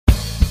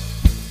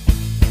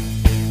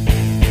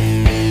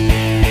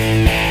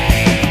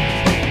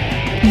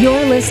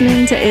You're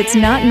listening to It's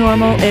Not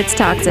Normal, It's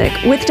Toxic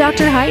with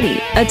Dr. Heidi,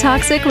 a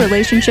toxic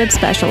relationship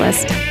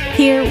specialist.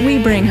 Here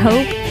we bring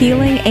hope,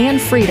 healing, and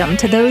freedom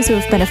to those who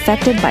have been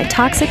affected by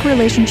toxic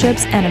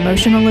relationships and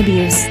emotional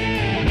abuse.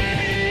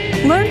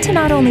 Learn to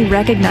not only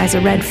recognize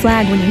a red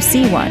flag when you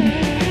see one,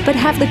 but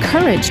have the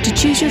courage to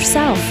choose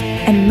yourself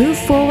and move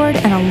forward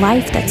in a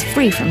life that's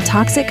free from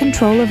toxic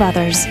control of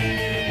others.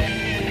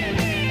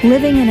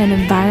 Living in an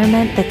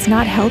environment that's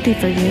not healthy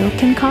for you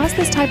can cause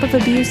this type of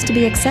abuse to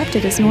be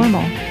accepted as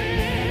normal.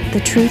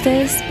 The truth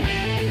is,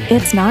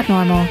 it's not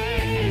normal.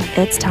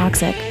 It's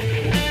toxic.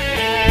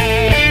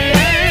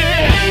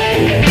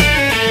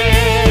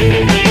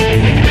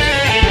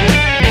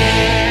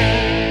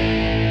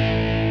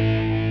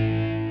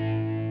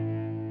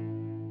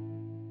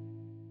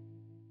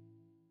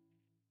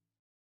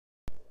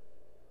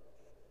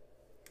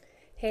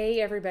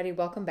 Hey everybody,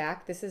 welcome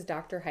back. This is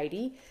Dr.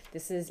 Heidi.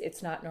 This is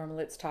It's Not Normal,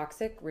 It's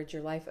Toxic. Rid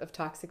your life of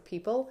toxic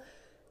people.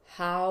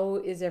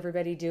 How is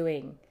everybody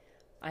doing?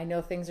 I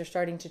know things are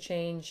starting to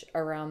change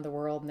around the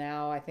world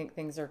now. I think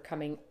things are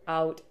coming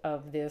out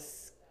of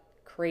this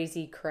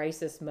crazy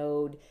crisis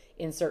mode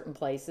in certain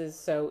places.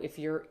 So if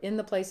you're in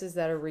the places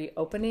that are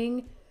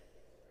reopening,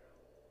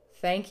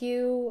 thank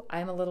you.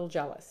 I'm a little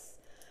jealous.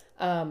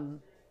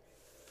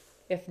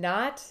 If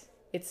not,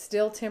 it's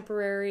still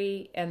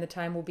temporary, and the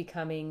time will be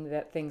coming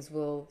that things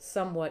will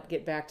somewhat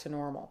get back to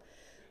normal.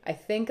 I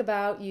think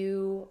about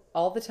you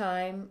all the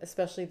time,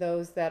 especially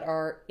those that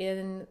are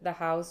in the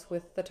house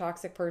with the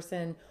toxic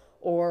person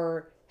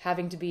or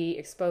having to be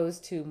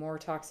exposed to more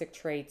toxic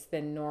traits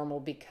than normal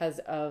because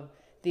of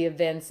the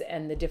events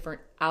and the different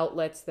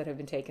outlets that have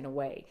been taken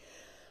away.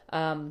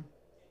 A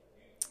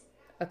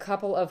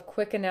couple of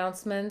quick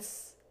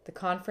announcements. The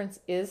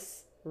conference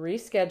is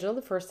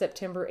rescheduled for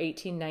September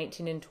 18,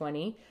 19, and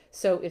 20.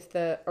 So if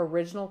the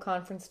original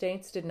conference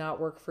dates did not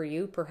work for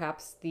you,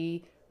 perhaps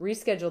the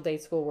rescheduled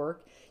dates will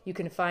work. You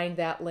can find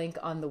that link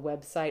on the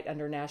website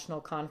under National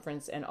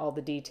Conference, and all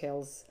the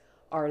details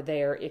are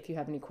there. If you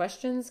have any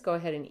questions, go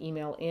ahead and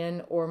email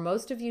in, or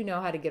most of you know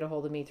how to get a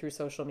hold of me through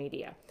social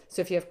media.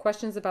 So if you have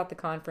questions about the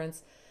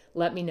conference,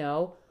 let me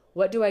know.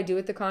 What do I do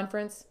at the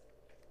conference?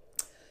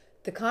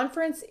 The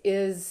conference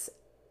is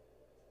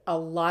a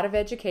lot of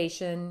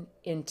education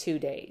in 2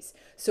 days.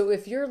 So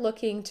if you're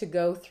looking to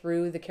go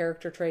through the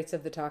character traits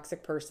of the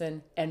toxic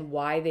person and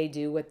why they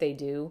do what they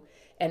do,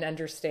 and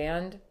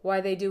understand why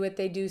they do what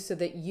they do so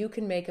that you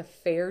can make a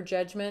fair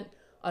judgment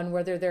on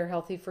whether they're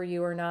healthy for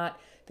you or not,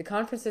 the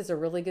conference is a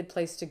really good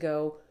place to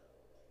go,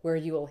 where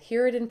you will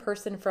hear it in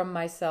person from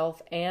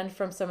myself and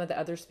from some of the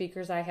other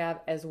speakers I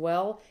have, as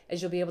well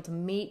as you'll be able to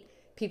meet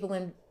people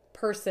in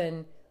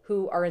person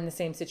who are in the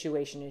same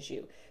situation as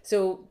you.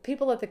 So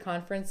people at the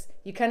conference,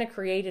 you kind of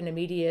create an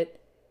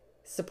immediate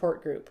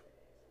support group.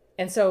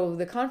 And so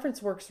the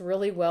conference works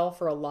really well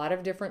for a lot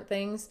of different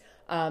things.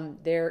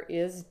 There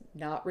is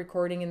not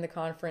recording in the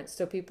conference,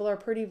 so people are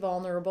pretty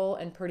vulnerable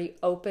and pretty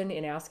open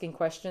in asking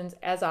questions,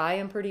 as I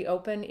am pretty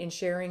open in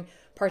sharing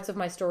parts of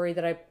my story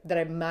that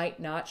I might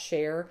not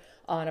share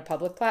on a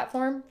public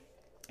platform.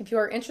 If you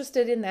are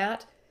interested in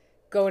that,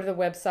 go to the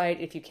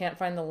website. If you can't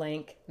find the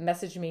link,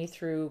 message me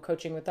through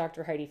Coaching with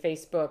Dr. Heidi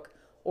Facebook,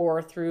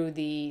 or through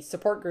the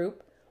support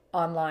group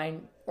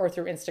online, or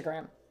through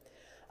Instagram.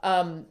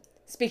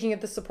 Speaking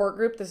of the support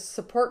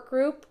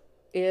group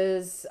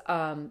is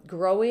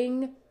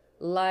growing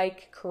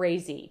like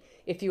crazy.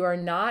 If you are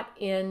not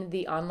in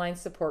the online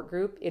support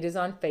group, it is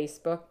on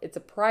Facebook. It's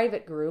a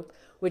private group,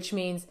 which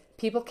means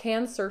people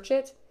can search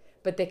it,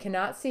 but they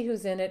cannot see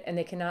who's in it, and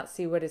they cannot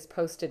see what is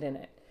posted in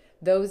it.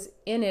 Those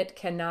in it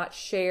cannot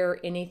share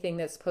anything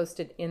that's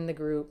posted in the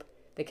group.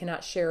 They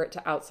cannot share it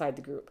to outside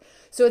the group.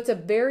 So it's a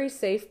very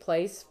safe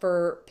place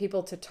for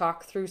people to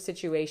talk through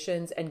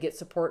situations and get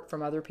support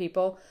from other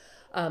people.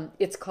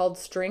 It's called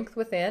Strength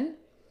Within.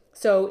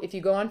 So if you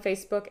go on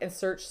Facebook and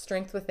search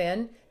Strength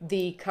Within,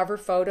 the cover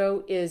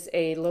photo is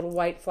a little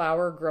white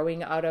flower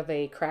growing out of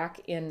a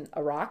crack in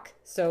a rock.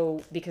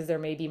 So because there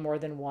may be more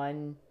than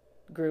one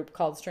group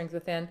called Strength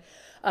Within.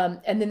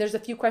 And then there's a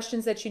few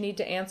questions that you need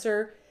to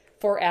answer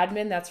for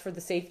admin. That's for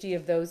the safety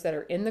of those that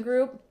are in the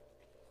group.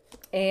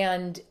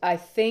 And I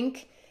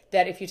think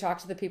that if you talk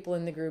to the people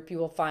in the group, you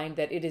will find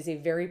that it is a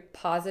very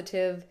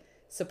positive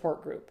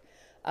support group.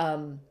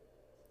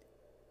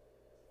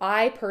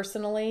 I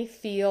personally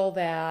feel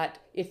that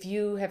if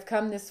you have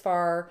come this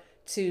far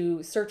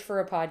to search for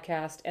a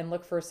podcast and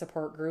look for a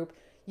support group,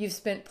 you've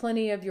spent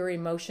plenty of your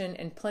emotion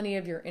and plenty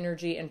of your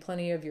energy and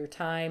plenty of your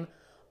time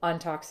on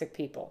toxic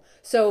people.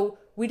 So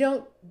we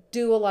don't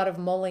do a lot of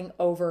mulling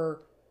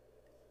over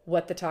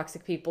what the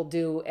toxic people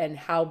do and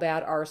how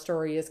bad our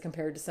story is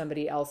compared to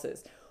somebody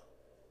else's.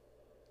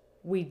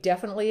 We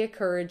definitely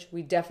encourage,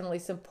 we definitely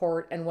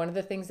support, and one of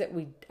the things that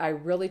I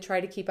really try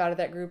to keep out of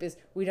that group is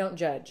we don't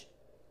judge.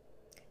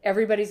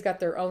 Everybody's got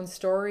their own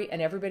story,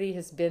 and everybody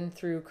has been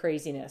through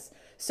craziness.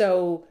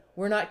 So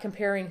we're not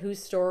comparing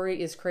whose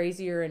story is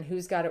crazier and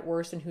who's got it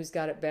worse and who's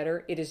got it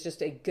better. It is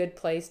just a good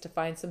place to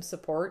find some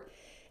support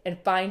and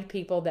find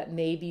people that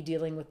may be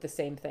dealing with the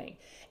same thing.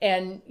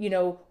 And, you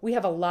know, we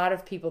have a lot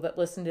of people that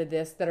listen to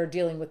this that are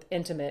dealing with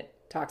intimate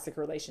toxic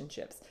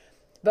relationships.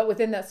 But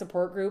within that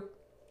support group,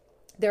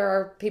 there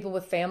are people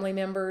with family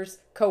members,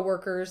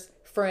 coworkers,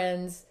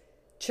 friends,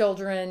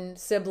 children,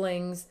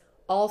 siblings,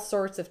 all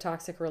sorts of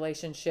toxic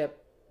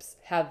relationships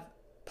have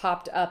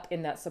popped up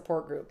in that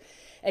support group.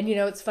 And, you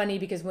know, it's funny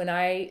because when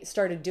I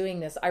started doing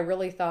this, I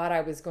really thought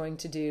I was going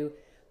to do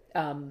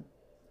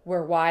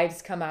where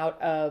wives come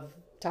out of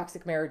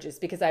toxic marriages,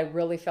 because I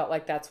really felt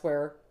like that's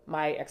where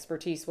my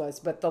expertise was.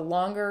 But the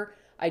longer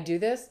I do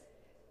this,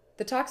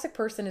 the toxic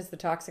person is the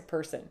toxic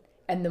person.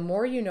 And the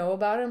more you know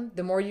about them,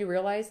 the more you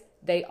realize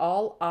they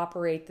all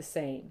operate the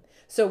same.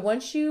 So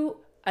once you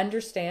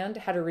understand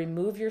how to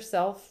remove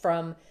yourself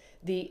from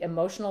the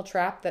emotional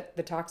trap that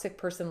the toxic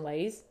person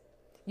lays,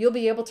 you'll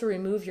be able to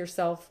remove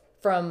yourself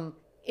from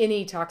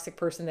any toxic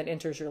person that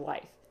enters your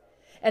life.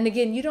 And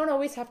again, you don't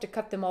always have to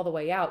cut them all the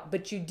way out,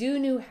 but you do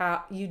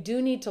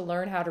need to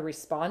learn how to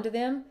respond to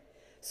them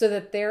so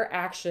that their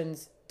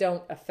actions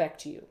don't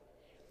affect you.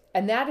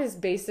 And that is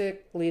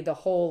basically the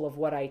whole of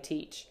what I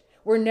teach.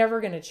 We're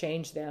never going to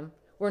change them.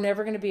 We're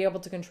never going to be able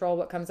to control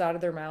what comes out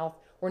of their mouth.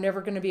 We're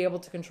never going to be able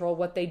to control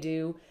what they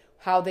do,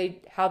 how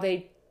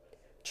they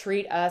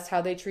treat us, how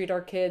they treat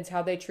our kids,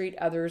 how they treat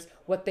others,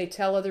 what they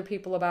tell other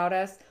people about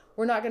us.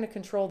 We're not going to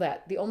control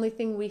that. The only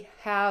thing we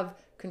have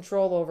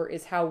control over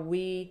is how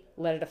we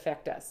let it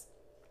affect us.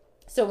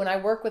 So when I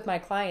work with my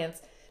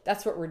clients,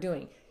 that's what we're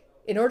doing.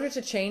 In order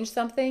to change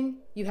something,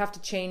 you have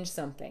to change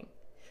something.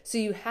 So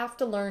you have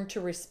to learn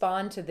to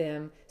respond to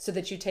them so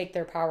that you take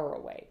their power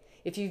away.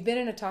 If you've been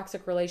in a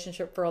toxic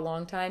relationship for a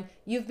long time,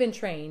 you've been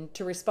trained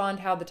to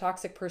respond how the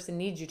toxic person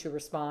needs you to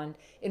respond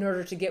in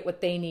order to get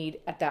what they need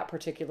at that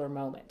particular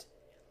moment.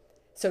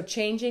 So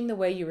changing the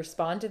way you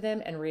respond to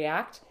them and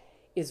react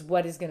is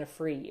what is going to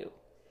free you.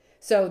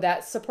 So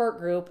that support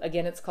group,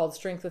 again, it's called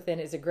Strength Within,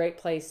 is a great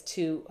place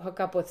to hook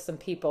up with some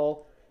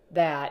people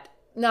that,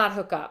 not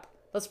hook up.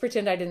 Let's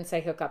pretend I didn't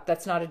say hook up.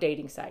 That's not a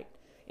dating site.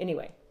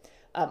 Anyway,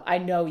 I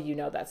know you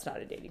know that's not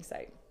a dating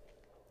site.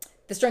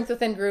 The Strength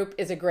Within group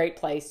is a great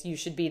place. You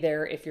should be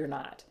there if you're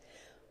not.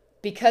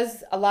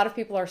 Because a lot of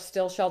people are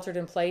still sheltered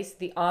in place,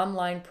 the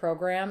online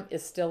program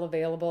is still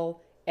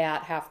available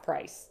at half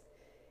price.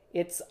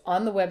 It's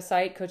on the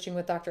website,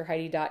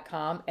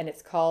 coachingwithdrheidi.com, and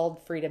it's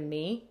called Freedom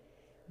Me.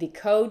 The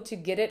code to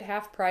get it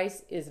half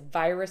price is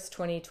Virus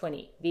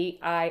 2020,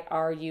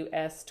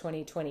 VIRUS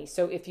 2020.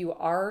 So if you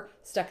are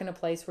stuck in a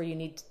place where you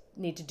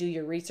need to do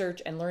your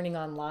research and learning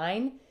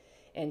online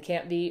and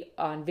can't be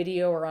on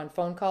video or on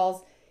phone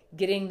calls,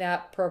 getting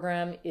that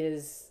program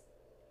is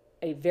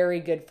a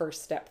very good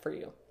first step for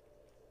you.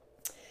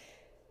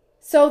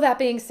 So that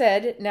being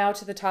said, now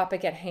to the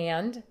topic at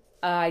hand.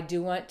 I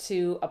do want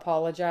to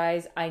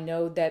apologize. I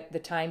know that the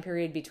time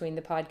period between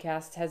the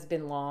podcasts has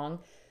been long.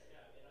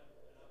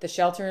 The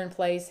shelter in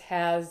place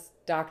has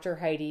Dr.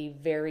 Heidi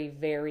very,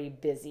 very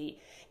busy.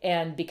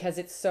 And because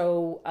it's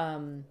so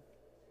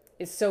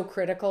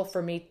critical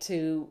for me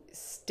to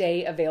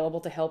stay available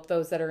to help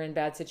those that are in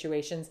bad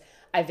situations,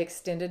 I've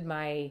extended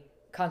my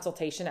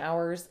consultation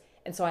hours.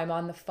 And so I'm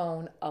on the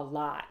phone a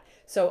lot.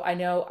 So I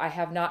know I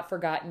have not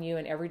forgotten you.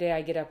 And every day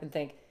I get up and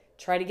think,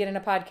 try to get in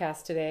a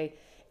podcast today.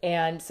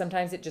 And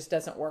sometimes it just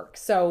doesn't work.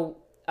 So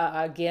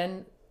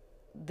again,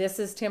 this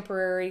is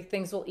temporary.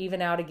 Things will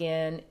even out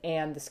again,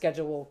 and the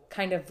schedule will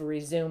kind of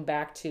resume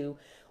back to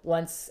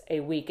once a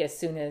week as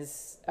soon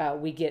as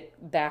we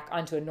get back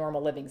onto a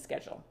normal living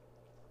schedule.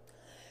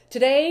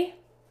 Today,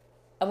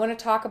 I want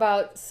to talk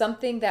about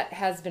something that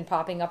has been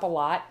popping up a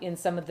lot in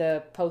some of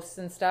the posts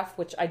and stuff,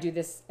 which I do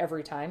this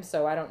every time,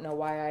 so I don't know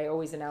why I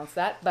always announce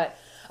that. But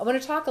I want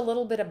to talk a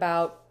little bit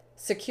about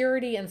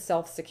security and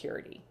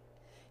self-security.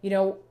 You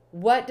know,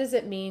 what does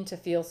it mean to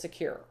feel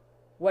secure?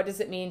 What does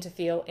it mean to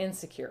feel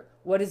insecure?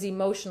 What is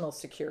emotional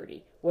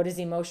security? What is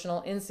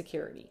emotional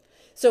insecurity?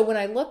 So when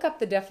I look up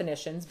the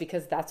definitions,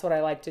 because that's what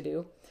I like to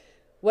do,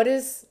 what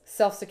is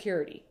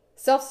self-security?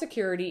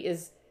 Self-security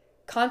is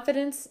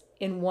confidence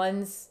in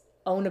one's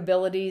own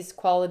abilities,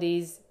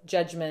 qualities,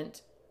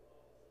 judgment,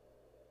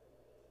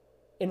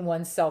 in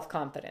one's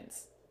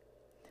self-confidence.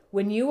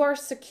 When you are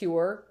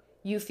secure,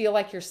 you feel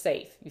like you're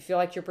safe. You feel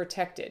like you're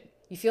protected.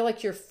 You feel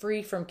like you're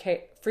free from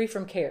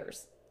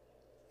cares.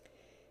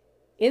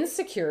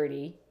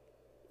 Insecurity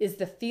is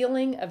the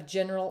feeling of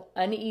general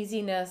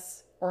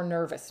uneasiness or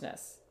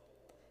nervousness,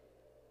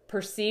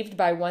 perceived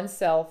by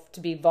oneself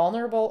to be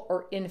vulnerable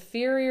or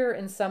inferior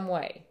in some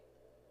way,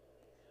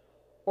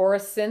 or a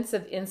sense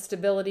of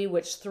instability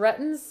which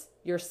threatens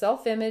your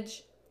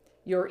self-image,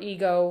 your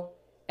ego,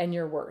 and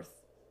your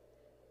worth.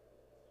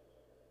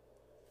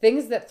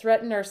 Things that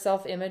threaten our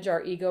self-image,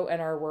 our ego,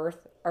 and our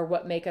worth are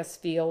what make us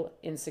feel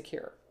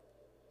insecure.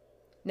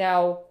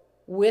 Now,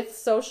 with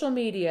social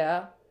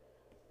media,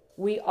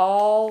 we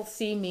all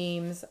see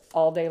memes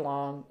all day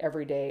long,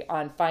 every day,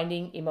 on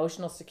finding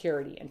emotional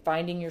security and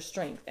finding your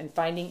strength and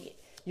finding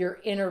your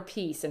inner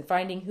peace and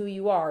finding who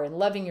you are and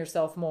loving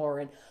yourself more.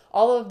 And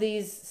all of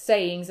these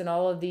sayings and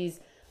all of these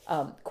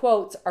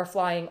quotes are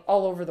flying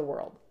all over the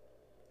world.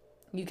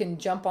 You can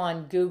jump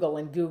on Google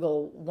and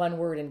Google one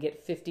word and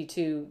get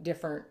 52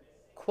 different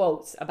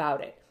quotes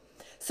about it.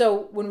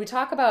 So when we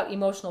talk about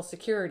emotional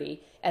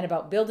security and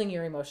about building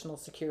your emotional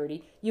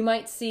security, you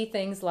might see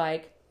things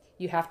like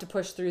you have to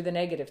push through the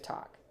negative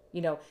talk.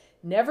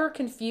 Never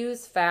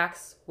confuse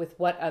facts with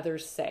what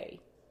others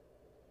say.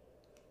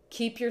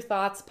 Keep your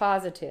thoughts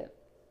positive.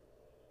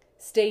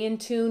 Stay in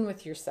tune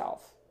with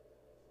yourself.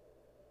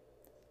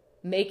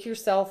 Make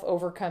yourself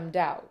overcome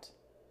doubt.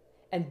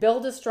 And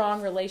build a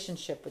strong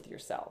relationship with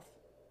yourself,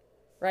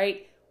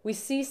 right? We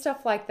see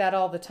stuff like that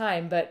all the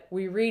time, but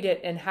we read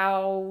it, and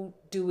how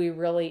do we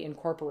really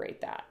incorporate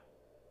that,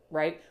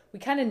 right? We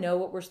kind of know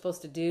what we're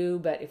supposed to do,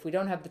 but if we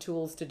don't have the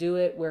tools to do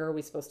it, where are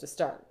we supposed to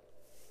start?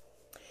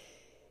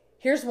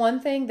 Here's one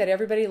thing that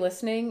everybody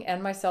listening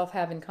and myself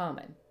have in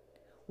common.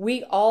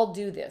 We all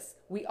do this.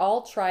 We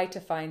all try to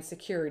find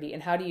security.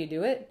 And how do you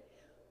do it?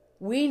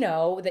 We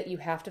know that you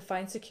have to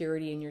find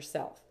security in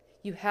yourself.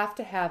 You have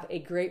to have a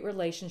great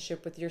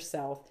relationship with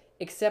yourself,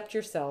 accept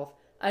yourself,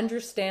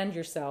 understand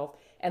yourself,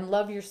 and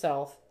love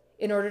yourself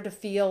in order to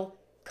feel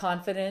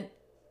confident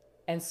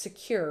and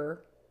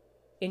secure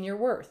in your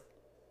worth.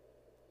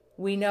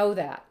 We know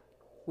that.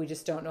 We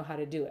just don't know how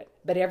to do it.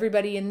 But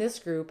everybody in this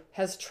group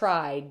has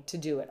tried to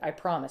do it, I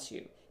promise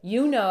you.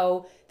 You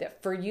know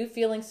that for you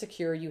feeling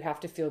secure, you have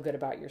to feel good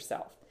about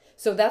yourself.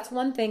 So that's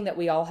one thing that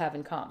we all have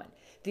in common.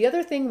 The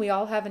other thing we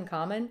all have in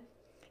common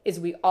is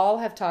we all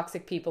have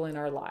toxic people in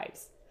our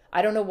lives.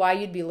 I don't know why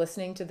you'd be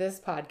listening to this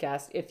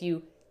podcast if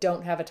you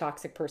don't have a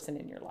toxic person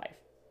in your life.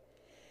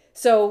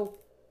 So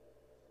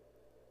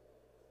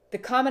the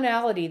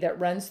commonality that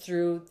runs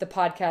through the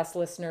podcast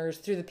listeners,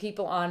 through the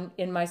people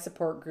in my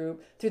support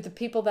group, through the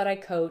people that I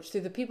coach,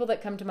 through the people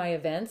that come to my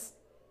events,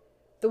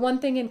 the one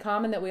thing in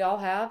common that we all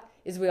have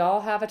is we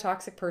all have a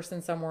toxic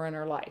person somewhere in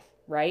our life,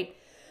 right?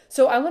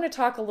 So I want to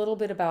talk a little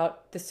bit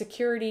about the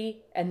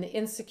security and the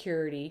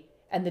insecurity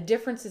and the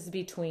differences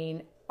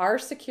between our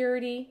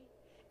security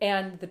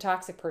and the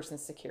toxic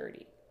person's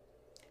security.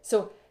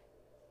 So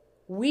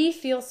we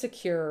feel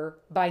secure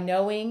by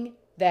knowing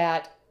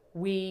that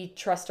we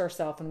trust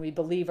ourselves and we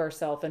believe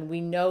ourselves and we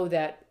know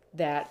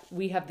that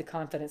we have the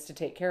confidence to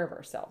take care of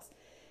ourselves.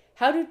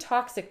 How do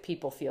toxic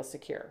people feel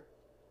secure?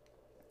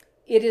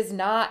 It is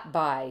not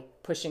by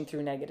pushing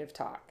through negative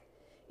talk.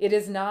 It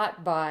is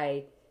not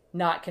by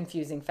not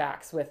confusing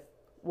facts with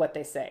what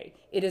they say.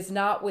 It is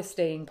not with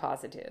staying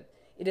positive.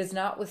 It is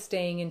not with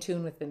staying in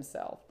tune with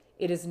themselves.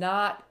 It is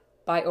not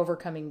by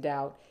overcoming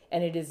doubt.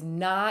 And it is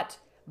not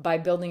by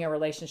building a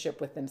relationship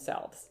with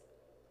themselves.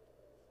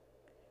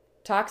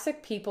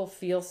 Toxic people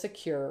feel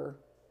secure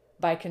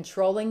by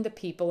controlling the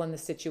people and the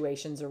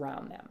situations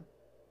around them.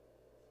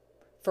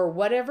 For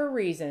whatever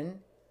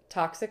reason,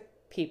 toxic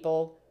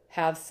people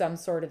have some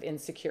sort of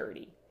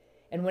insecurity.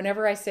 And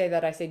whenever I say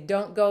that, I say,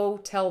 don't go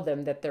tell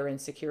them that they're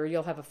insecure.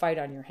 You'll have a fight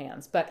on your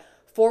hands. But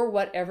for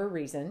whatever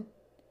reason,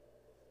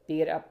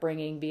 be it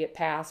upbringing, be it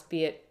past,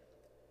 be it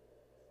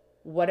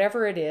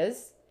whatever it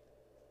is,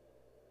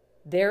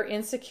 their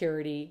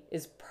insecurity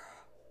is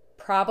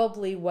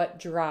probably what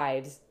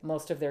drives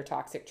most of their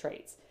toxic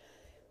traits.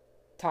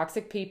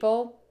 Toxic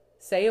people,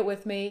 say it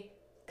with me,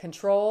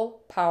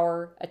 control,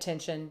 power,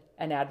 attention,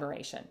 and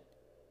admiration.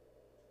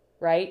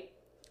 Right?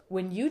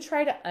 When you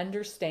try to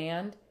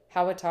understand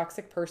how a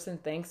toxic person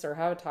thinks or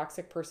how a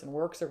toxic person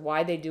works or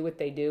why they do what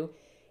they do,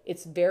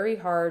 it's very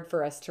hard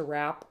for us to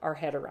wrap our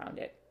head around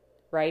it,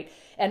 right?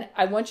 And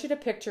I want you to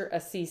picture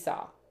a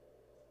seesaw.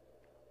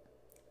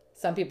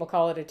 Some people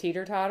call it a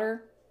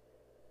teeter-totter.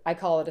 I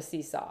call it a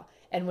seesaw.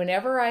 And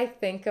whenever I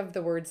think of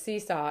the word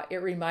seesaw, it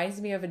reminds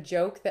me of a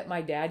joke that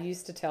my dad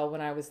used to tell when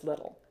I was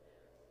little.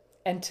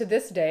 And to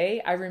this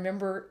day, I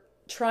remember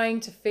trying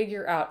to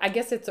figure out, I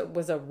guess it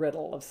was a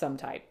riddle of some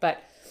type,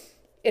 but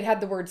it had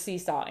the word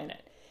seesaw in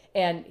it.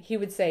 And he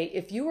would say,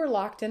 if you were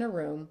locked in a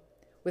room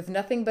with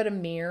nothing but a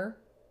mirror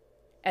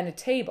and a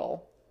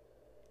table,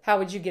 how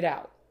would you get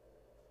out?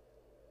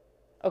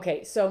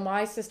 Okay, so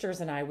my sisters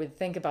and I would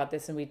think about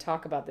this and we'd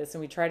talk about this and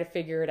we'd try to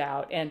figure it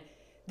out. And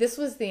this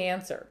was the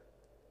answer.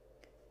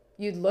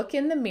 You'd look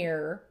in the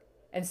mirror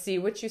and see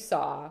what you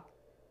saw.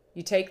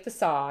 You take the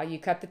saw, you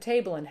cut the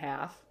table in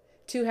half.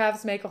 2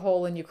 halves make a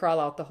hole and you crawl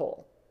out the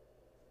hole.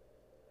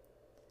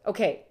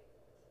 Okay,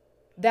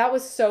 that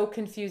was so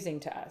confusing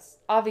to us.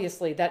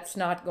 Obviously, that's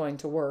not going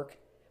to work.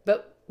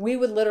 But we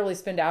would literally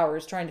spend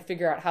hours trying to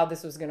figure out how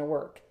this was going to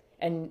work.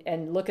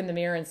 And look in the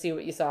mirror and see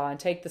what you saw and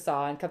take the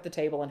saw and cut the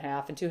table in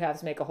half and 2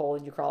 halves make a hole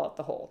and you crawl out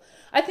the hole.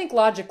 I think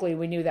logically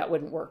we knew that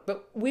wouldn't work,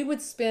 but we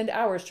would spend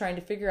hours trying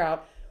to figure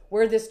out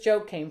where this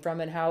joke came from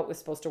and how it was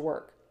supposed to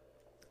work.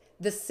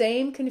 The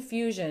same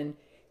confusion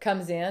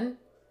comes in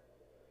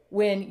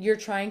when you're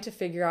trying to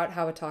figure out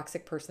how a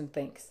toxic person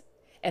thinks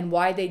and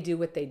why they do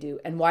what they do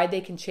and why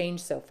they can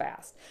change so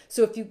fast.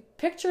 So if you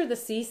picture the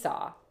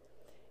seesaw,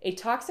 a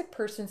toxic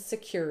person's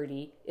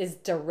security is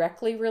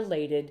directly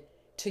related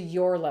to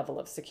your level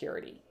of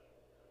security.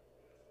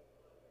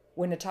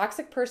 When a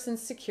toxic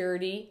person's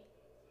security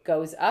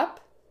goes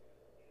up,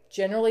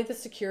 generally the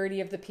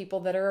security of the people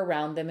that are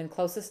around them and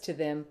closest to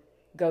them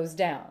goes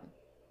down.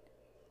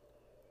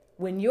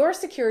 When your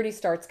security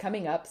starts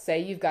coming up, say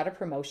you've got a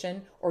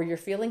promotion or you're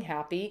feeling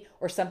happy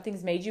or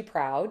something's made you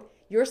proud,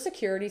 your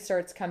security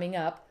starts coming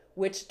up,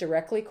 which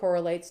directly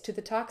correlates to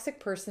the toxic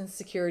person's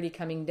security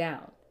coming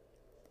down.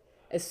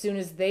 As soon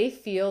as they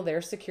feel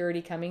their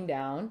security coming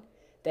down,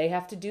 they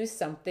have to do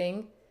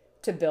something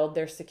to build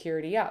their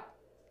security up,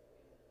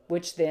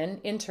 which then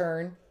in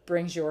turn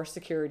brings your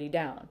security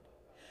down.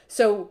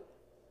 So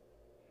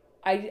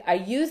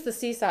I use the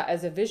seesaw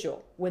as a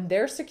visual. When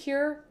they're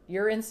secure,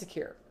 you're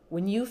insecure.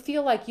 When you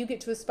feel like you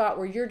get to a spot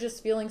where you're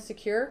just feeling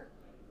secure,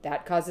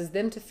 that causes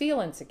them to feel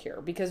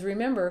insecure. Because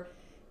remember,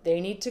 they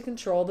need to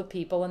control the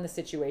people and the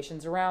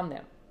situations around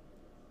them.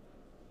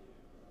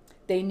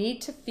 They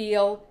need to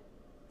feel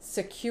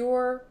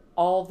secure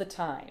all the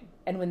time.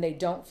 And when they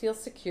don't feel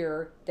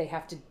secure, they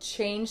have to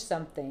change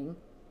something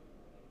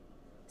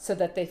so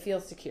that they feel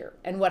secure.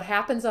 And what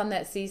happens on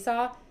that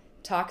seesaw?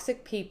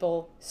 Toxic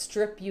people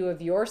strip you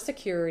of your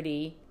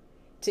security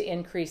to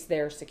increase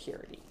their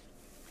security.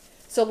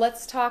 So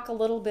let's talk a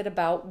little bit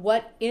about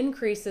what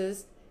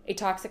increases a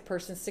toxic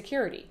person's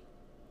security.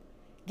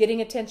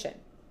 Getting attention.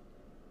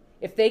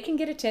 If they can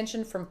get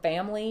attention from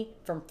family,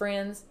 from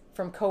friends,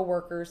 from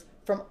coworkers,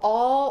 from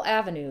all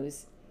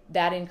avenues,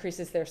 that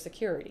increases their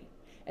security.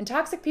 And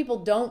toxic people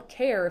don't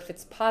care if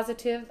it's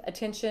positive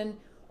attention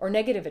or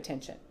negative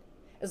attention.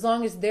 As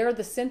long as they're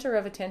the center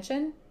of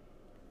attention,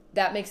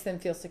 that makes them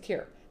feel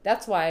secure.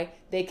 That's why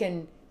they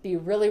can be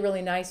really,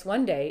 really nice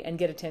one day and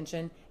get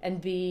attention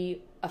and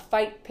be a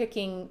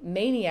fight-picking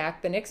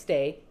maniac the next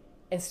day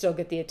and still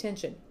get the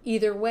attention.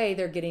 Either way,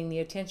 they're getting the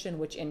attention,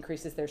 which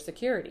increases their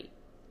security.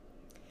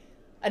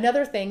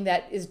 Another thing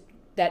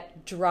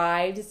that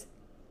drives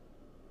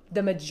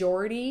the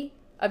majority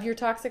of your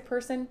toxic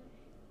person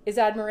is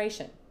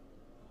admiration.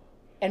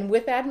 And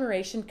with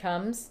admiration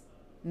comes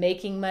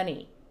making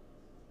money.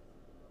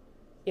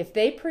 If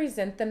they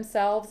present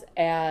themselves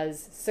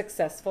as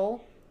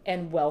successful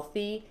and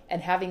wealthy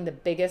and having the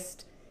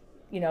biggest,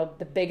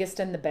 the biggest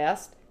and the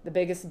best, the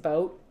biggest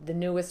boat, the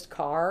newest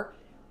car,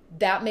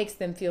 that makes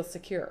them feel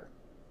secure.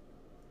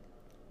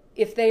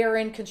 If they are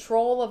in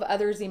control of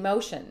others'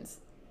 emotions,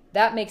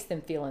 that makes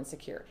them feel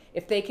insecure.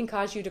 If they can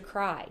cause you to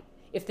cry,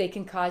 if they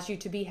can cause you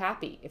to be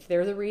happy, if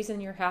they're the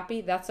reason you're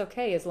happy, that's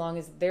okay as long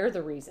as they're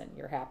the reason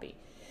you're happy.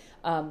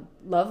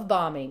 Love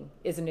bombing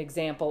is an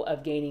example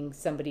of gaining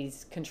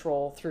somebody's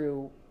control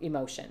through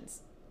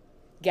emotions.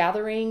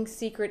 Gathering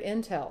secret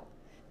intel.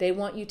 They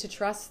want you to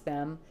trust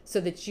them so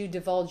that you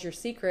divulge your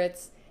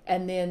secrets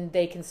and then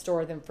they can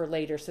store them for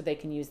later so they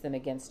can use them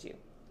against you.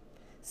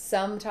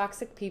 Some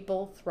toxic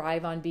people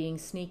thrive on being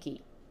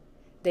sneaky.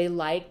 They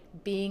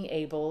like being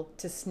able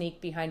to sneak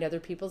behind other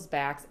people's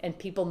backs and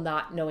people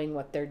not knowing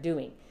what they're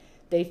doing.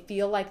 They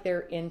feel like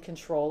they're in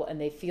control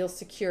and they feel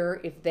secure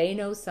if they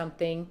know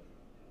something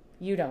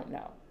you don't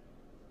know.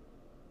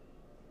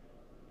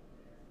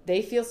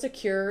 They feel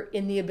secure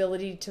in the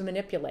ability to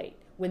manipulate.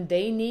 When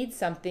they need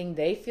something,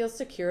 they feel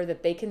secure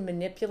that they can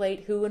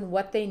manipulate who and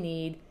what they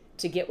need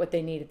to get what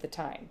they need at the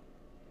time.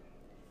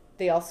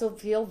 They also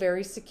feel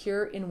very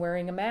secure in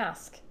wearing a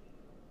mask.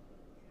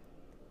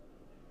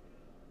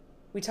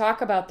 We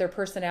talk about their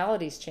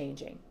personalities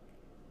changing.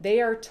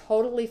 They are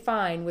totally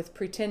fine with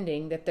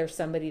pretending that they're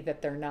somebody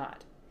that they're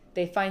not.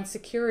 They find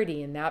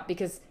security in that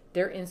because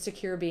they're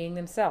insecure being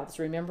themselves.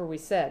 Remember, we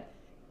said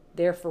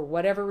they're, for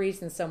whatever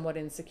reason, somewhat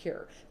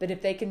insecure. But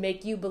if they can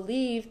make you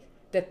believe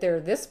that they're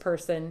this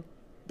person,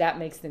 that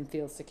makes them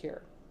feel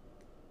secure.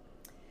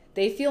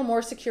 They feel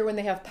more secure when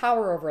they have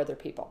power over other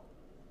people.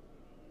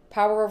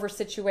 Power over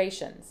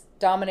situations.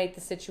 Dominate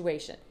the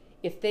situation.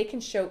 If they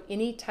can show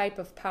any type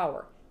of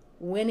power,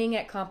 winning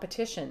at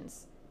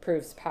competitions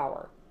proves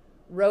power.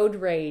 Road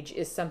rage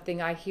is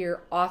something I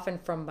hear often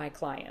from my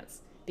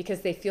clients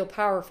because they feel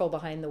powerful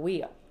behind the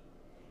wheel.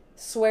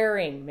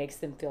 Swearing makes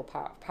them feel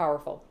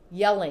powerful.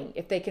 Yelling,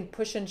 if they can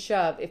push and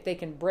shove, if they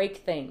can break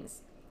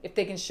things, if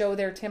they can show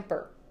their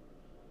temper,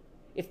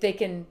 if they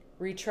can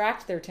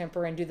retract their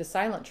temper and do the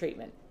silent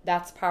treatment,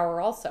 that's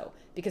power also,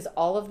 because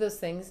all of those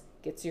things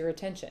gets your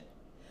attention.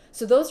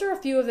 So those are a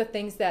few of the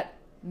things that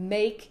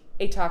make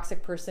a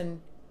toxic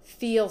person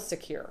feel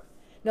secure.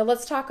 Now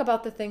let's talk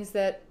about the things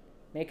that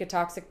make a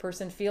toxic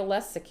person feel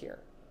less secure.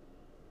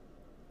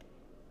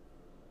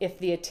 If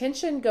the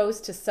attention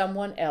goes to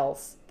someone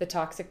else, the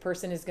toxic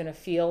person is going to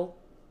feel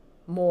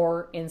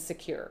more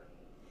insecure.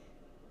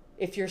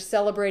 If you're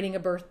celebrating a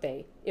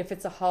birthday, if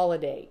it's a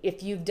holiday,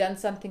 if you've done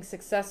something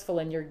successful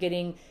and you're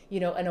getting,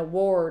 an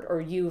award, or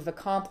you've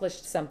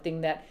accomplished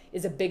something that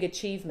is a big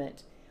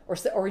achievement,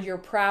 or you're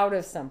proud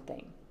of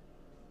something.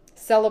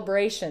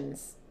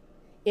 Celebrations.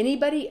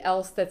 Anybody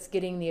else that's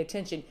getting the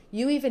attention.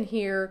 You even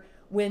hear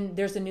when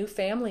there's a new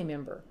family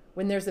member,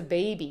 when there's a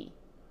baby.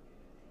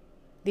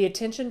 The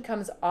attention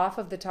comes off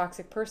of the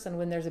toxic person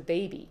when there's a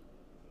baby,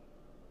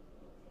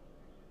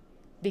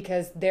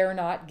 because they're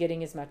not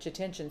getting as much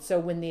attention. So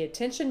when the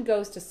attention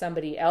goes to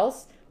somebody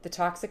else, the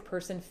toxic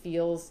person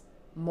feels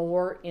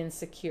more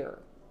insecure.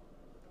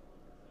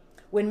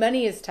 When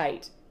money is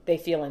tight, they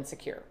feel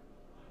insecure.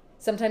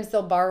 Sometimes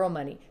they'll borrow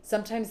money.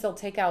 Sometimes they'll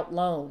take out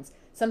loans.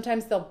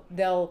 Sometimes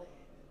they'll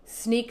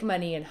sneak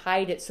money and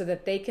hide it so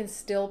that they can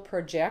still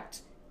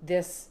project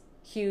this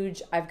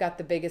huge, I've got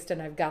the biggest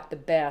and I've got the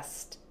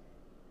best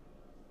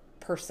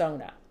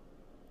persona.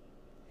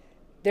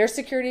 Their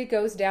security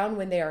goes down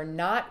when they are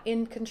not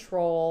in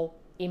control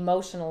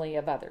emotionally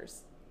of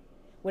others.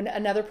 When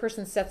another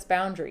person sets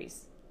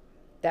boundaries,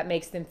 that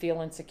makes them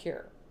feel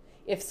insecure.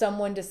 If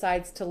someone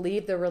decides to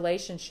leave the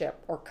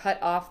relationship or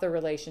cut off the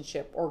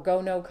relationship or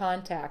go no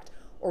contact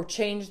or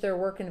change their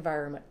work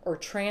environment or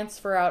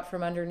transfer out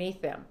from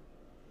underneath them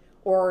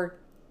or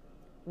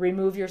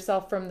remove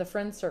yourself from the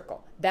friend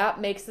circle, that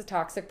makes the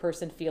toxic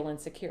person feel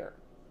insecure.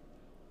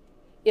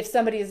 If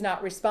somebody is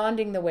not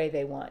responding the way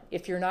they want,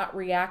 if you're not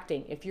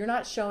reacting, if you're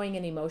not showing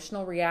an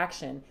emotional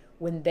reaction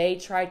when they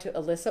try to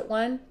elicit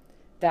one,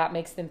 that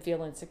makes them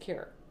feel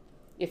insecure.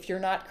 If you're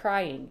not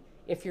crying,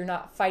 if you're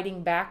not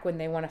fighting back when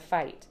they want to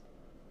fight,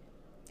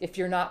 if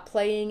you're not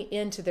playing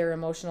into their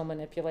emotional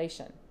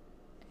manipulation,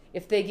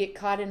 if they get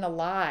caught in a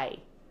lie,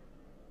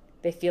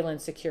 they feel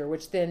insecure,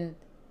 which then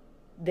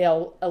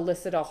they'll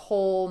elicit a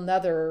whole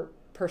nother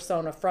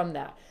persona from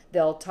that.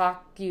 They'll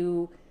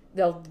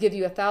give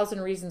you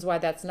 1,000 reasons why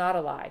that's not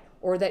a lie,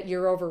 or that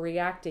you're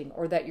overreacting,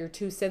 or that you're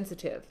too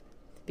sensitive,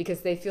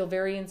 because they feel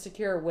very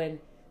insecure when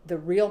the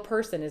real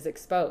person is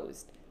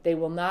exposed. They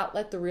will not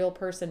let the real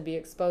person be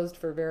exposed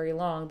for very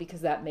long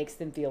because that makes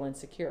them feel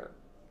insecure.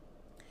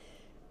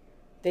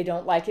 They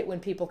don't like it when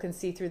people can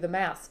see through the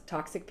mask.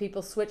 Toxic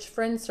people switch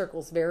friend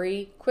circles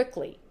very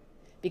quickly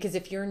because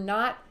if you're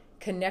not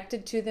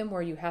connected to them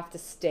where you have to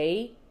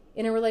stay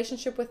in a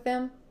relationship with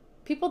them,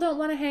 people don't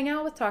want to hang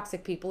out with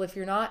toxic people if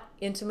you're not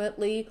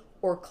intimately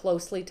or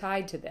closely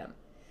tied to them.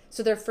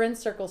 So their friend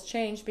circles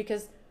change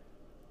because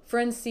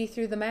friends see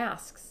through the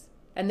masks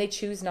and they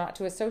choose not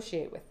to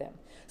associate with them.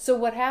 So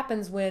what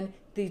happens when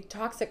the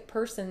toxic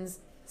person's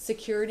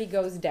security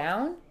goes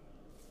down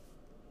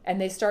and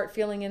they start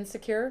feeling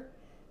insecure?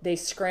 They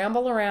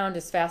scramble around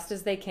as fast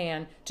as they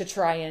can to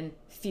try and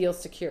feel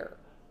secure.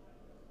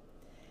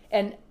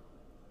 And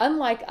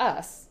unlike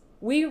us,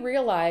 we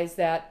realize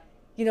that,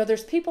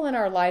 there's people in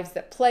our lives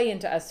that play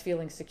into us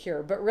feeling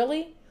secure, but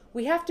really,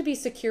 we have to be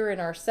secure in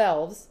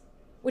ourselves,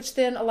 which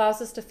then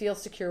allows us to feel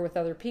secure with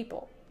other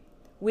people.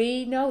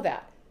 We know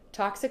that.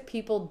 Toxic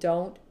people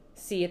don't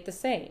see it the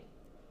same.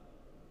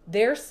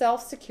 Their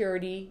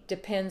self-security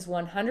depends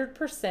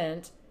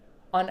 100%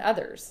 on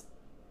others,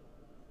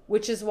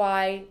 which is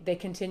why they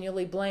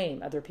continually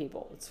blame other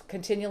people. It's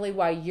continually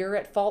why you're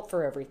at fault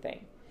for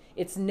everything.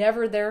 It's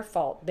never their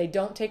fault. They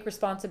don't take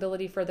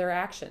responsibility for their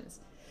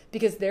actions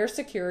because their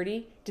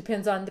security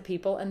depends on the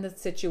people and the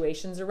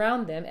situations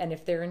around them and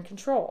if they're in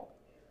control.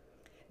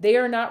 They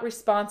are not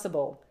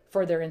responsible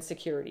for their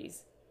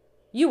insecurities.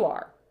 You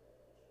are.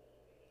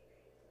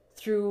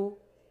 Through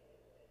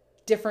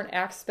different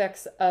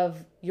aspects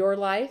of your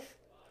life,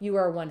 you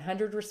are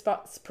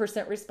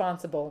 100%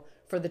 responsible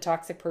for the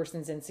toxic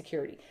person's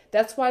insecurity.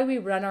 That's why we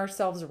run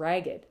ourselves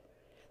ragged.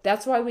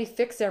 That's why we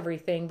fix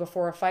everything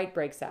before a fight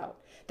breaks out.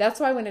 That's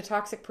why when a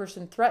toxic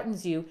person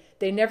threatens you,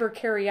 they never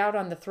carry out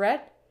on the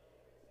threat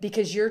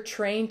because you're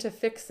trained to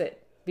fix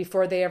it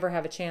before they ever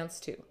have a chance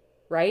to,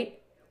 right?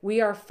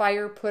 We are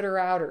fire putter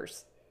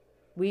outers.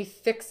 We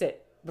fix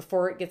it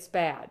before it gets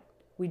bad.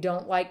 We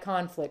don't like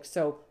conflict,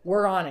 so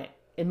we're on it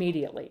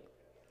immediately.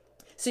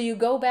 So you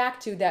go back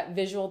to that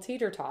visual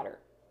teeter-totter.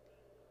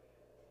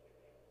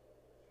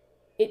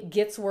 It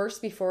gets worse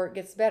before it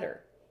gets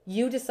better.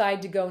 You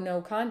decide to go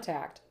no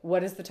contact.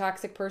 What does the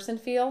toxic person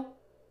feel?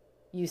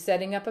 You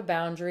setting up a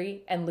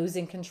boundary and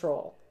losing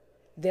control.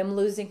 Them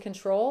losing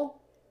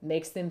control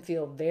makes them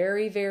feel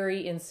very,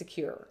 very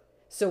insecure.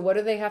 So what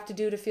do they have to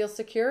do to feel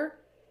secure?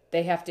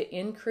 They have to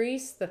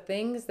increase the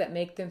things that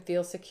make them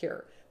feel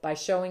secure by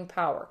showing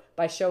power,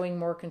 by showing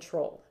more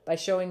control, by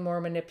showing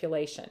more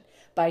manipulation,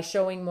 by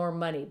showing more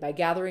money, by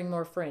gathering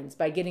more friends,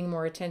 by getting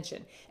more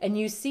attention. And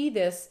you see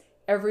this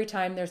every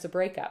time there's a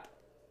breakup.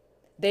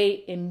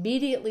 They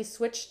immediately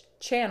switch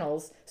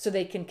channels so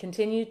they can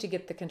continue to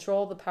get the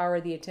control, the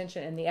power, the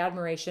attention, and the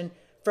admiration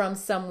from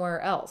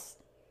somewhere else.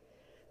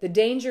 The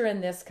danger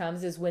in this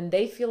comes is when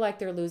they feel like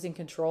they're losing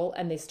control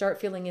and they start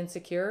feeling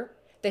insecure,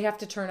 they have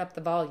to turn up the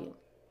volume.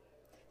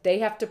 They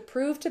have to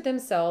prove to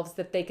themselves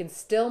that they can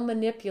still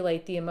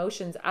manipulate the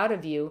emotions out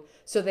of you,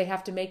 so they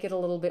have to make it a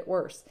little bit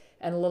worse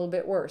and a little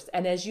bit worse.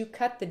 And as you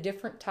cut the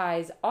different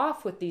ties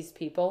off with these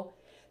people,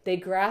 they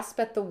grasp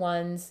at the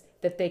ones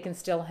that they can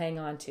still hang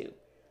on to,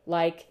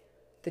 like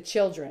the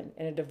children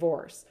in a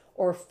divorce,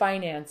 or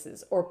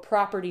finances, or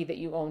property that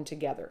you own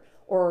together,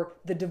 or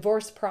the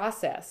divorce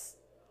process,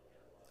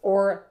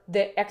 or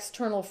the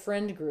external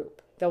friend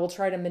group that will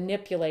try to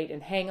manipulate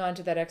and hang on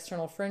to that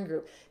external friend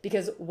group.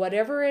 Because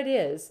whatever it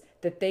is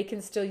that they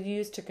can still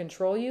use to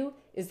control you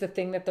is the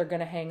thing that they're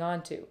going to hang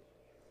on to.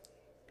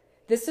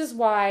 This is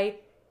why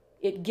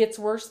it gets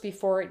worse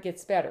before it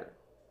gets better.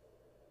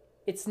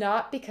 It's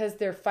not because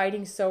they're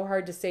fighting so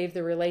hard to save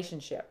the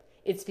relationship.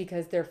 It's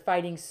because they're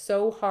fighting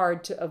so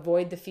hard to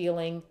avoid the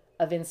feeling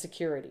of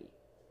insecurity.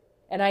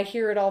 And I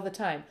hear it all the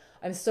time.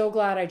 I'm so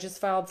glad I just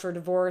filed for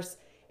divorce.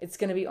 It's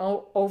going to be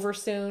over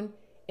soon.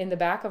 In the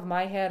back of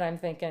my head, I'm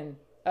thinking,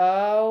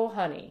 oh,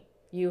 honey,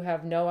 you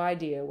have no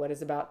idea what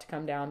is about to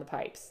come down the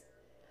pipes.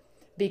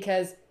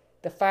 Because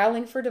the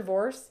filing for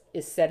divorce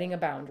is setting a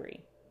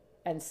boundary.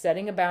 And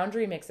setting a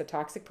boundary makes a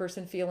toxic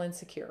person feel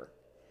insecure.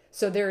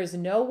 So there is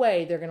no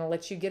way they're going to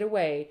let you get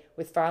away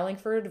with filing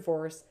for a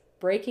divorce,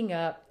 breaking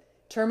up,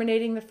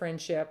 terminating the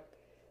friendship,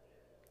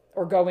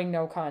 or going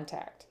no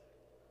contact.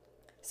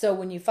 So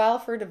when you file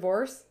for a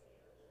divorce,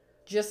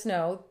 just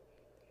know,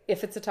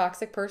 if it's a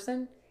toxic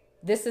person,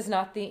 this is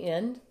not the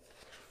end.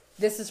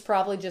 This is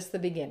probably just the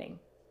beginning.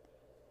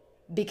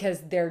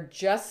 Because they're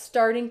just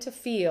starting to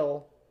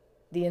feel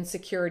the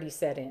insecurity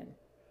set in.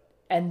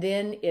 And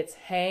then it's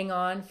hang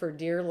on for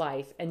dear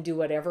life and do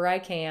whatever I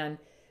can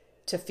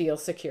to feel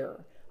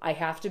secure. I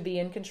have to be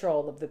in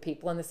control of the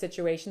people and the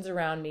situations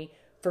around me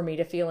for me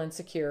to feel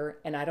insecure.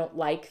 And I don't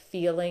like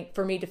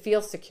for me to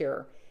feel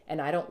secure. And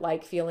I don't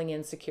like feeling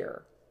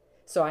insecure.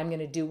 So I'm going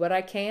to do what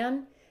I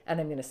can. And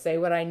I'm going to say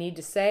what I need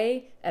to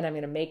say. And I'm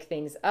going to make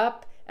things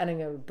up. And I'm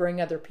going to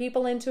bring other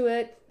people into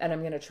it, and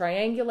I'm going to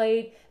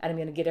triangulate, and I'm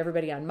going to get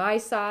everybody on my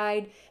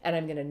side, and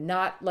I'm going to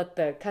not let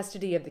the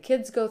custody of the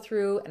kids go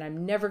through, and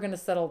I'm never going to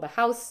settle the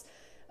house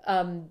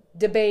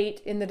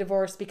debate in the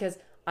divorce, because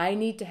I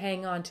need to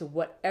hang on to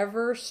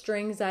whatever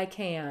strings I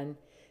can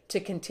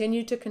to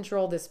continue to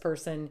control this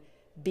person,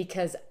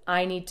 because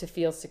I need to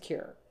feel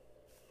secure.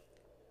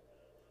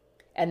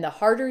 And the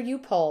harder you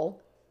pull,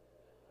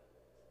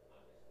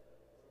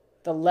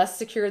 the less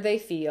secure they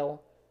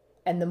feel,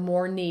 and the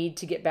more need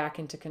to get back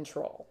into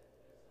control.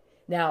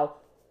 Now,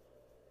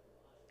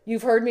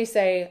 you've heard me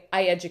say,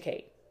 I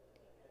educate.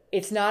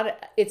 It's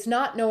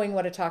not knowing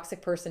what a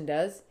toxic person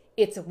does.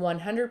 It's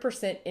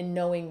 100% in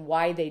knowing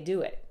why they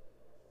do it.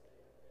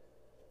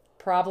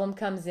 Problem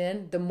comes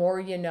in, the more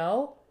you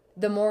know,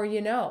 the more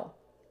you know.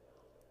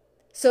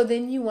 So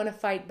then you want to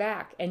fight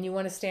back, and you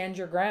want to stand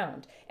your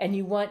ground, and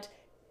you want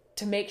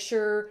to make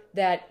sure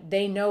that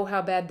they know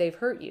how bad they've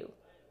hurt you.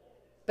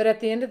 But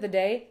at the end of the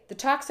day, the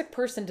toxic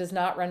person does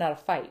not run out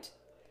of fight,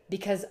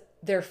 because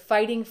they're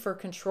fighting for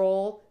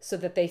control so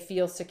that they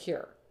feel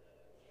secure.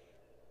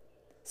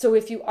 So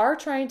if you are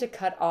trying to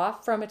cut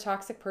off from a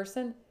toxic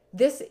person,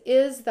 this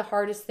is the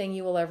hardest thing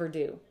you will ever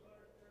do.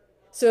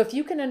 So if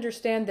you can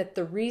understand that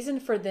the reason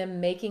for them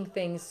making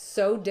things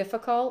so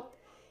difficult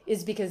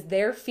is because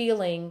they're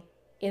feeling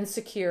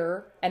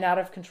insecure and out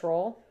of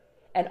control,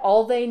 and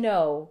all they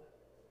know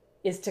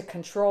is to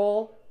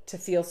control to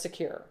feel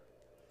secure.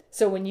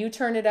 So when you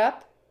turn it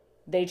up,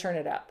 they turn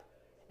it up.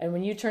 And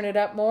when you turn it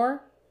up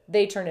more,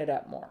 they turn it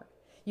up more.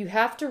 You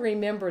have to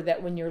remember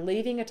that when you're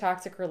leaving a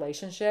toxic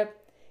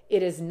relationship,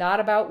 it is not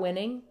about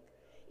winning.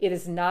 It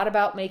is not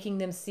about making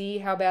them see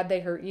how bad they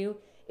hurt you.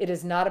 It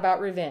is not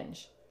about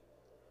revenge.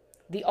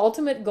 The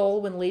ultimate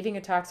goal when leaving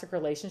a toxic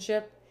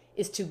relationship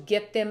is to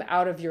get them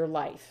out of your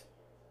life.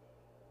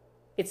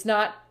 It's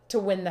not to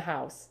win the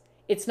house.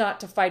 It's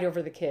not to fight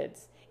over the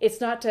kids. It's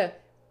not to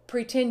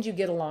pretend you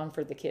get along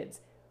for the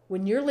kids.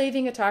 When you're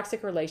leaving a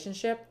toxic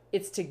relationship,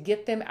 it's to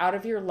get them out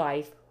of your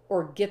life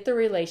or get the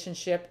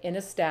relationship in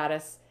a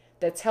status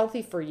that's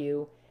healthy for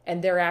you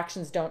and their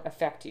actions don't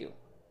affect you.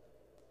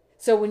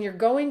 So when you're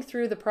going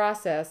through the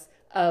process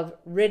of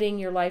ridding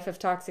your life of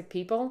toxic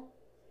people,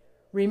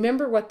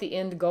 remember what the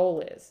end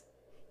goal is.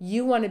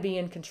 You want to be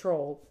in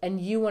control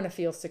and you want to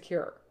feel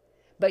secure,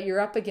 but you're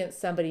up against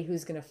somebody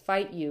who's going to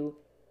fight you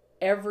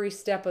every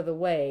step of the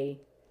way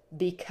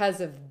because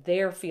of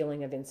their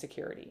feeling of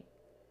insecurity.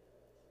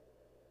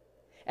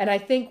 And I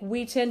think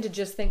we tend to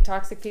just think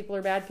toxic people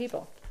are bad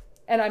people.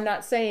 And I'm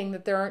not saying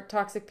that there aren't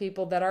toxic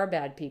people that are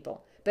bad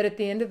people. But at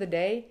the end of the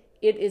day,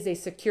 it is a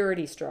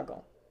security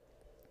struggle.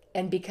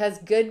 And because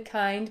good,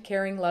 kind,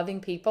 caring,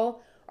 loving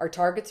people are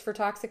targets for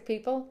toxic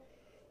people,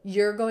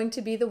 you're going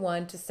to be the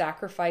one to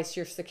sacrifice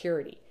your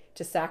security,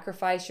 to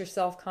sacrifice your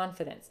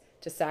self-confidence,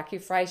 to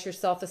sacrifice your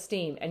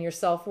self-esteem and your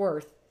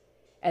self-worth.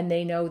 And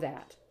they know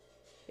that.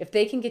 If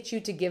they can get you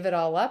to give it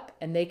all up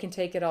and they can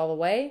take it all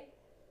away,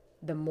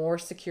 the more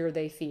secure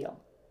they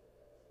feel.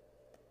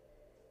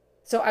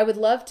 So I would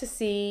love to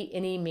see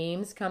any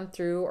memes come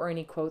through or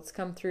any quotes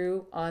come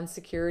through on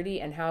security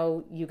and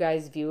how you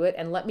guys view it.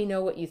 And let me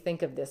know what you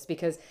think of this,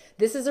 because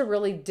this is a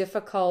really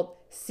difficult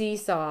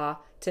seesaw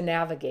to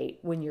navigate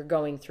when you're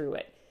going through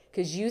it.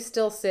 Because you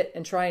still sit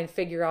and try and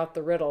figure out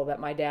the riddle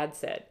that my dad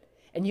said.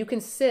 And you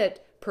can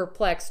sit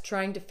perplexed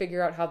trying to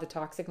figure out how the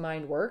toxic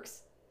mind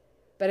works.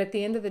 But at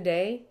the end of the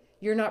day,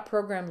 you're not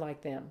programmed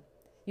like them.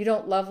 You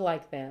don't love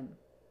like them.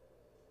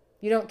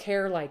 You don't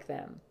care like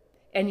them.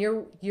 And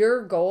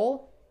your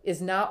goal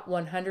is not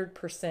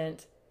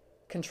 100%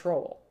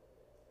 control.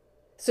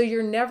 So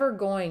you're never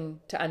going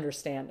to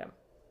understand them.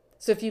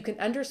 So if you can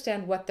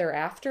understand what they're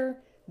after,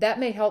 that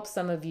may help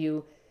some of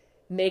you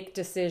make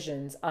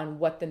decisions on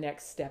what the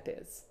next step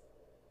is.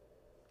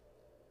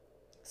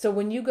 So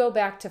when you go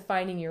back to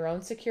finding your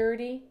own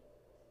security,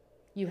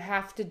 you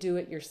have to do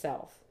it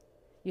yourself.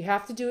 You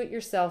have to do it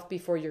yourself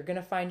before you're going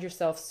to find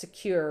yourself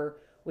secure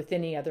with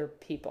any other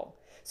people.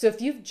 So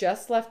if you've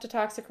just left a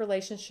toxic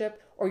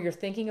relationship or you're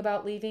thinking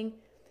about leaving,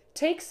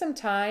 take some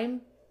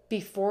time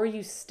before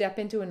you step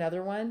into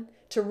another one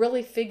to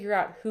really figure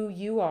out who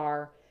you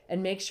are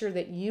and make sure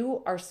that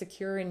you are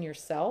secure in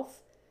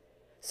yourself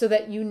so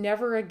that you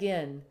never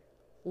again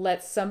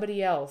let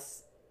somebody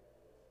else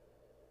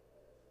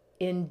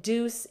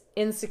induce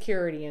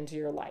insecurity into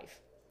your life.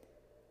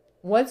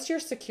 Once you're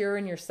secure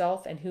in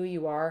yourself and who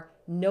you are,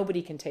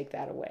 nobody can take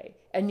that away.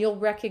 And you'll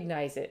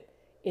recognize it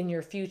in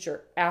your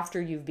future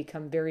after you've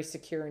become very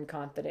secure and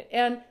confident.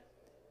 And,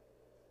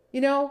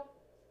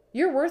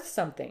 you're worth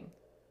something.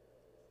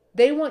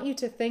 They want you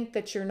to think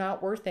that you're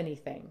not worth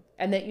anything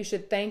and that you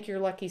should thank your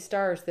lucky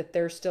stars that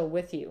they're still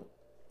with you.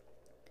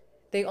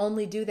 They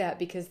only do that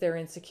because they're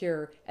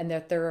insecure and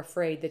that they're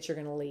afraid that you're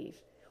going to leave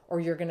or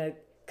you're going to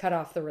cut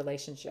off the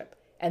relationship.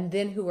 And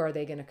then who are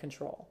they going to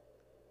control?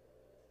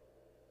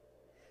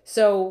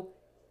 So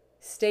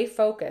stay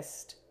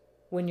focused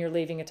when you're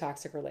leaving a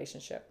toxic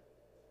relationship.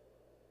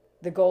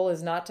 The goal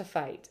is not to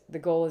fight. The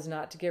goal is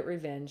not to get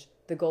revenge.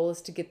 The goal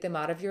is to get them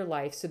out of your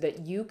life so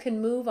that you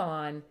can move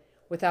on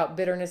without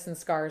bitterness and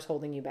scars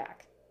holding you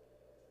back.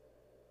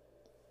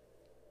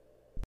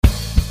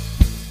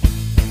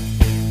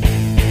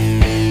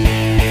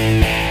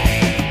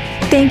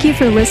 Thank you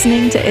for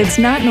listening to It's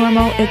Not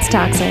Normal, It's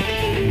Toxic.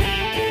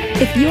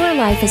 If your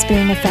life is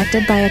being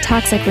affected by a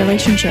toxic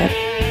relationship,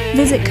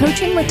 visit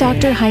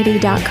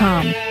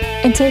coachingwithdrheidi.com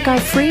and take our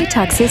free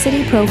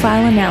toxicity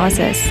profile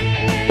analysis,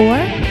 or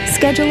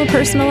schedule a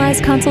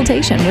personalized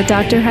consultation with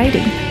Dr. Heidi.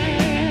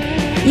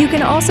 You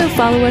can also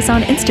follow us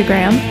on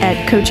Instagram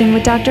at Coaching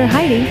with Dr.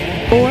 Heidi,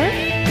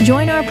 or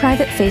join our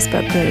private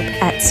Facebook group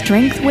at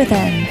Strength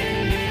Within.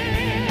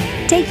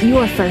 Take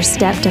your first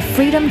step to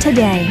freedom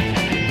today.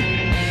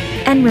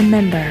 And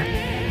remember,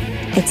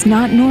 it's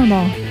not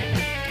normal,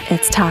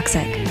 it's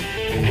toxic.